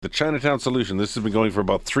The Chinatown Solution. This has been going for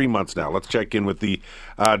about 3 months now. Let's check in with the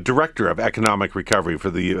Director of Economic Recovery for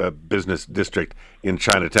the Business District in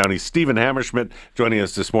Chinatown. He's Stephen Hammerschmidt joining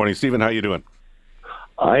us this morning. Stephen, how you doing?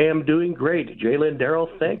 I am doing great. Jalen, Darrell,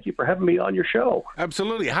 thank you for having me on your show.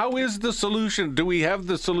 Absolutely. How is the solution? Do we have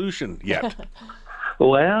the solution yet?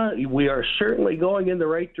 Well, we are certainly going in the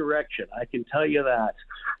right direction. I can tell you that.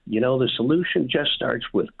 You know, the solution just starts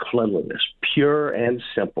with cleanliness, pure and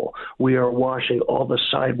simple. We are washing all the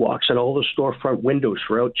sidewalks and all the storefront windows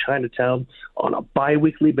throughout Chinatown on a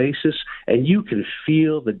biweekly basis, and you can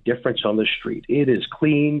feel the difference on the street. It is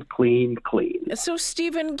clean, clean, clean. So,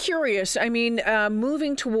 Stephen, curious. I mean,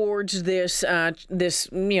 moving towards this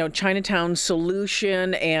Chinatown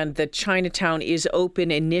Solution and the Chinatown is Open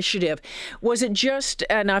initiative, was it just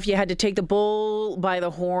enough you had to take the bull by the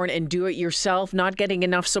horn and do it yourself, not getting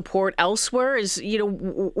enough support elsewhere?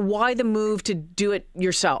 Why the move to do it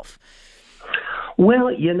yourself? Well,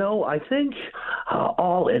 I think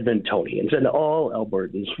all Edmontonians and all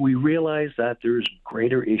Albertans, we realize that there's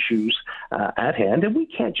greater issues at hand, and we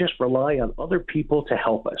can't just rely on other people to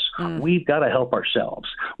help us. We've got to help ourselves.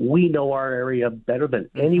 We know our area better than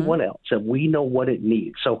anyone else, and we know what it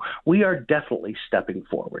needs. So we are definitely stepping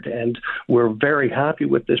forward, and we're very happy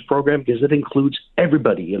with this program because it includes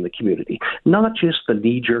everybody in the community, not just the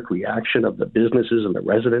knee-jerk reaction of the businesses and the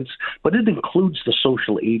residents, but it includes the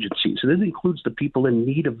social agencies, and it includes the people in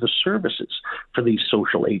need of the services for these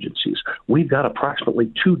social agencies. We've got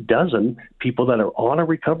approximately 24 people that are on a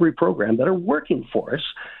recovery program that are working for us,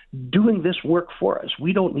 doing this work for us.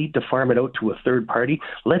 We don't need to farm it out to a third party.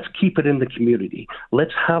 Let's keep it in the community.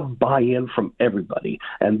 Let's have buy-in from everybody.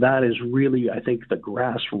 And that is really, I think, the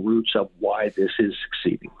grassroots of why this is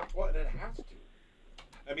succeeding. Well, it has to.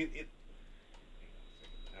 I mean,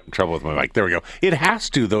 trouble with my mic. There we go. It has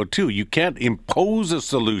to, though, too. You can't impose a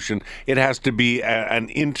solution. It has to be an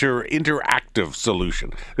interactive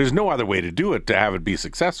solution. There's no other way to do it to have it be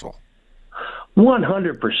successful.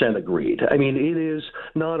 100% agreed. I mean, it is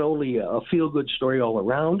not only a feel-good story all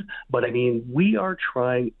around, but I mean, we are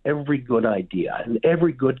trying every good idea and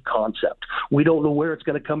every good concept. We don't know where it's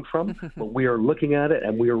going to come from, but we are looking at it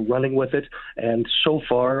and we are running with it. And so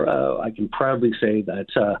far, I can proudly say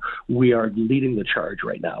that we are leading the charge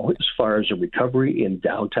right now as far as a recovery in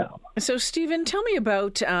downtown. So, Stephen, tell me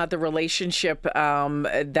about the relationship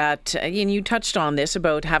that, and you touched on this,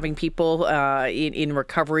 about having people in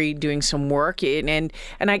recovery doing some work. And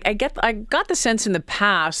I got the sense in the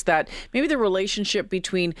past that maybe the relationship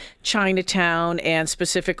between Chinatown and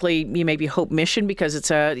specifically maybe Hope Mission, because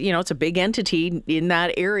it's a big entity in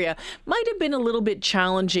that area, might have been a little bit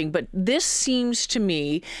challenging. But this seems to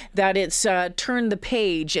me that it's turned the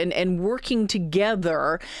page and working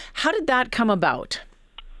together. How did that come about?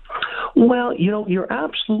 Well, you're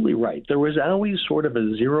absolutely right. There was always sort of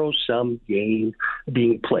a zero-sum game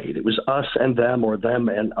being played. It was us and them or them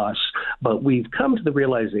and us. But we've come to the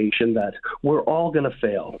realization that we're all going to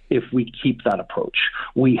fail if we keep that approach.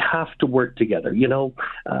 We have to work together.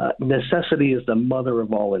 Necessity is the mother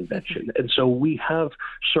of all invention. And so we have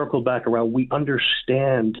circled back around. We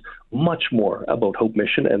understand much more about Hope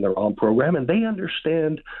Mission and their own program, and they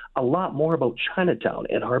understand a lot more about Chinatown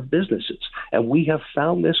and our businesses. And we have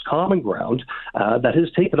found this common ground that has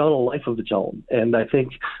taken on a life of its own. And I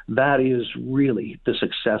think that is really the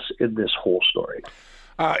success in this whole story.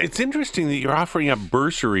 It's interesting that you're offering up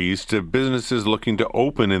bursaries to businesses looking to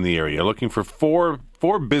open in the area, looking for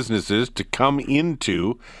four businesses to come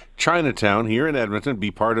into Chinatown here in Edmonton,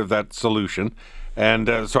 be part of that solution.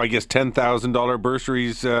 And so I guess $10,000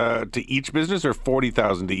 bursaries to each business, or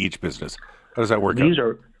 $40,000 to each business? How does that work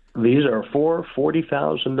out? These are four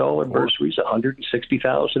 $40,000 bursaries,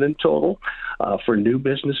 $160,000 in total, for new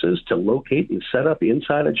businesses to locate and set up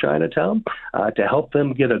inside of Chinatown to help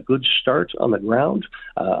them get a good start on the ground.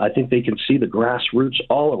 I think they can see the grassroots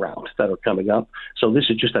all around that are coming up. So this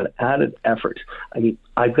is just an added effort. I mean,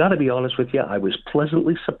 I've got to be honest with you, I was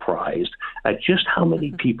pleasantly surprised at just how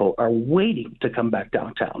many people are waiting to come back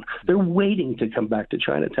downtown. They're waiting to come back to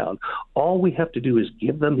Chinatown. All we have to do is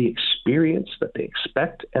give them the experience that they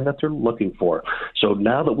expect and that they're looking for. So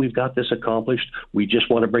now that we've got this accomplished, we just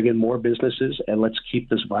want to bring in more businesses, and let's keep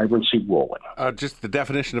this vibrancy rolling. Just the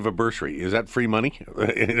definition of a bursary, is that free money?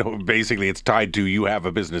 Basically, it's tied to you have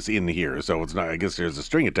a business in here, so it's not. I guess there's a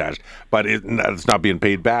string attached, but it's not being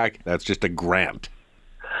paid back. That's just a grant.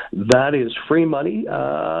 That is free money,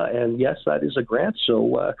 and yes, that is a grant.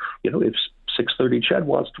 So, if 630 Ched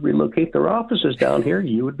wants to relocate their offices down here,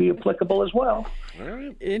 you would be applicable as well.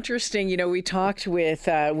 Interesting. We talked with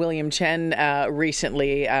William Chen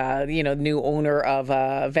recently, new owner of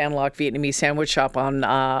Van Lock Vietnamese Sandwich Shop on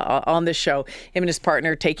the show. Him and his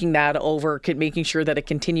partner taking that over, making sure that it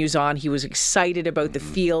continues on. He was excited about the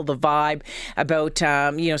feel, the vibe, about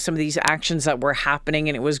some of these actions that were happening,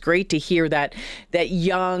 and it was great to hear that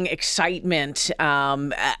young excitement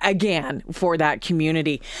again for that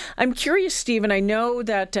community. I'm curious, Stephen. I know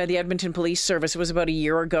that the Edmonton Police Service, it was about a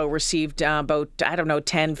year ago, received about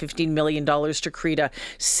 $10-15 million to create a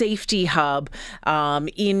safety hub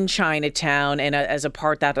in Chinatown, and as a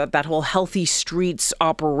part that whole Healthy Streets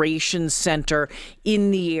Operations Center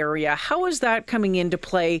in the area. How is that coming into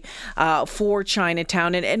play for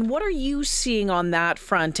Chinatown, and what are you seeing on that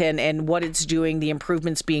front, and what it's doing, the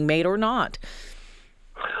improvements being made or not?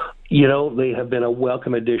 They have been a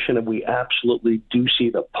welcome addition, and we absolutely do see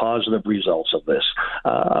the positive results of this.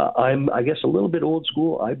 I'm, I guess, a little bit old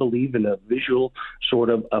school. I believe in a visual sort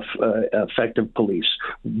of effective police.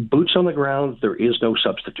 Boots on the ground, there is no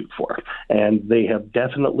substitute for it. And they have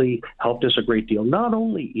definitely helped us a great deal, not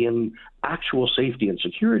only in actual safety and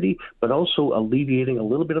security, but also alleviating a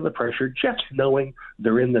little bit of the pressure just knowing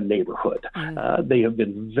they're in the neighborhood. They have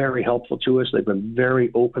been very helpful to us. They've been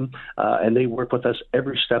very open, and they work with us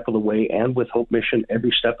every step of the way, and with Hope Mission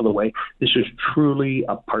every step of the way. This is truly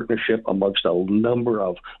a partnership amongst a number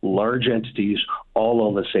of large entities all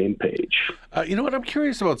on the same page. You know what? I'm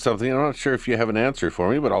curious about something. I'm not sure if you have an answer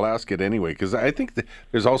for me, but I'll ask it anyway, because I think that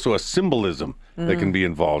there's also a symbolism that can be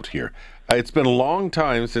involved here. It's been a long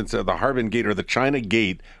time since the Harbin Gate or the China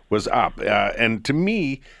Gate was up. And to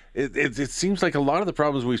me, it seems like a lot of the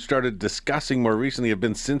problems we've started discussing more recently have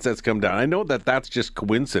been since that's come down. I know that that's just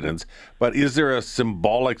coincidence, but is there a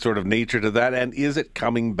symbolic sort of nature to that? And is it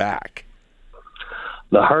coming back?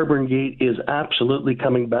 The Harbor Gate is absolutely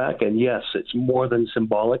coming back, and yes, it's more than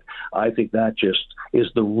symbolic. I think that just is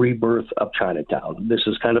the rebirth of Chinatown. This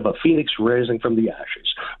is kind of a phoenix rising from the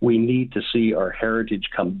ashes. We need to see our heritage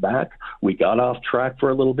come back. We got off track for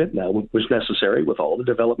a little bit. Now it was necessary with all the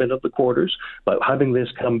development of the quarters, but having this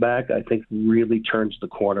come back, I think, really turns the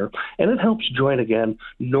corner, and it helps join again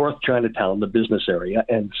North Chinatown, the business area,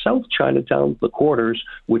 and South Chinatown, the quarters,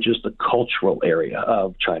 which is the cultural area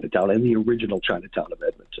of Chinatown and the original Chinatown of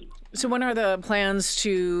Edmonton. So when are the plans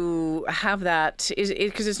to have that?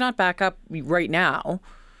 Because it's not back up right now.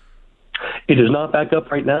 It is not back up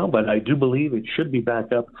right now, but I do believe it should be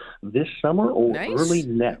back up this summer or early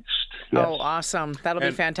next. Yes. Oh, awesome. That'll be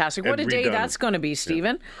fantastic. What a day that's going to be,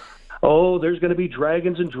 Stephen. Yeah. Oh, there's going to be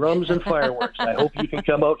dragons and drums and fireworks. I hope you can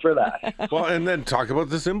come out for that. Well, and then talk about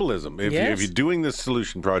the symbolism. If you're doing this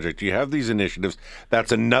solution project, you have these initiatives,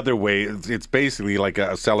 that's another way. It's basically like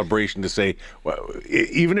a celebration to say, well,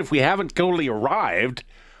 even if we haven't totally arrived,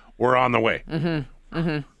 we're on the way. Mm-hmm.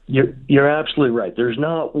 Mm-hmm. You're absolutely right. There's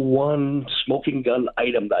not one smoking gun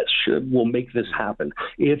item that will make this happen.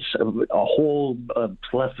 It's a whole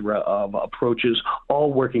plethora of approaches,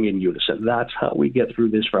 all working in unison. That's how we get through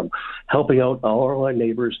this, from helping out all our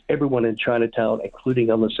neighbors, everyone in Chinatown,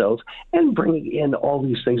 including on the south, and bringing in all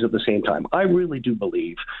these things at the same time. I really do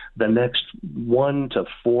believe the next 1 to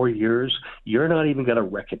 4 years, you're not even going to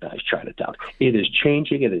recognize Chinatown. It is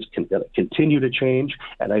changing. It is going to continue to change,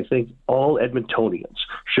 and I think all Edmontonians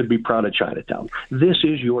should be proud of Chinatown. This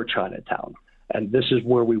is your Chinatown, and this is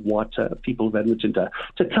where we want people of Edmonton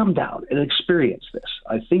to come down and experience this.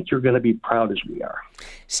 I think you're going to be proud as we are.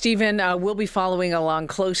 Stephen, we'll be following along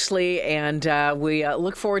closely, and we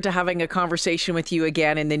look forward to having a conversation with you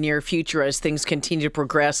again in the near future as things continue to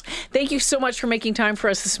progress. Thank you so much for making time for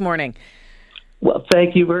us this morning. Well,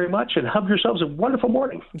 thank you very much, and have yourselves a wonderful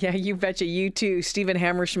morning. Yeah, you betcha. You too. Stephen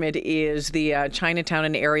Hammerschmidt is the Chinatown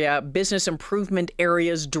and Area Business Improvement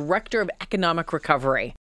Area's Director of Economic Recovery.